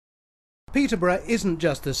Peterborough isn't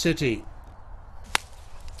just a city.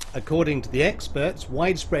 According to the experts,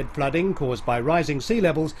 widespread flooding caused by rising sea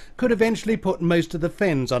levels could eventually put most of the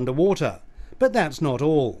fens underwater. But that's not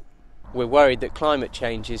all. We're worried that climate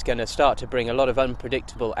change is going to start to bring a lot of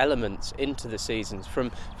unpredictable elements into the seasons,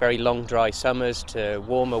 from very long dry summers to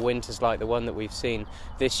warmer winters like the one that we've seen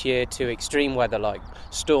this year, to extreme weather like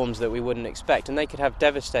storms that we wouldn't expect, and they could have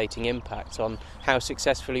devastating impacts on how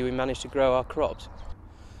successfully we manage to grow our crops.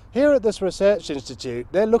 Here at this research institute,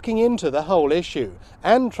 they're looking into the whole issue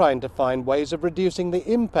and trying to find ways of reducing the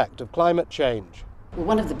impact of climate change. Well,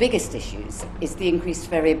 one of the biggest issues is the increased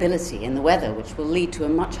variability in the weather, which will lead to a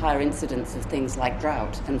much higher incidence of things like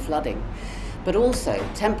drought and flooding. But also,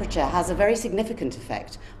 temperature has a very significant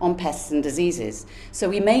effect on pests and diseases. So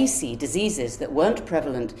we may see diseases that weren't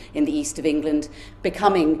prevalent in the east of England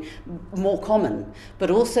becoming more common,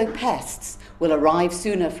 but also pests will arrive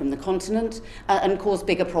sooner from the continent and cause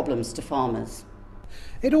bigger problems to farmers.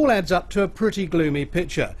 It all adds up to a pretty gloomy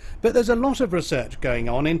picture, but there's a lot of research going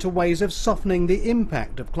on into ways of softening the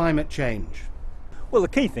impact of climate change. Well, the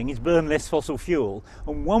key thing is burn less fossil fuel,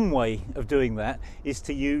 and one way of doing that is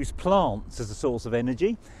to use plants as a source of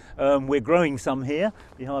energy. We're growing some here.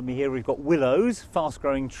 Behind me here we've got willows,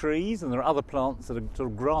 fast-growing trees, and there are other plants that are sort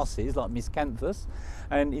of grasses like miscanthus.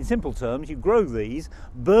 And in simple terms, you grow these,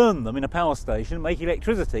 burn them in a power station, and make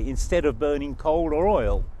electricity instead of burning coal or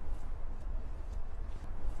oil.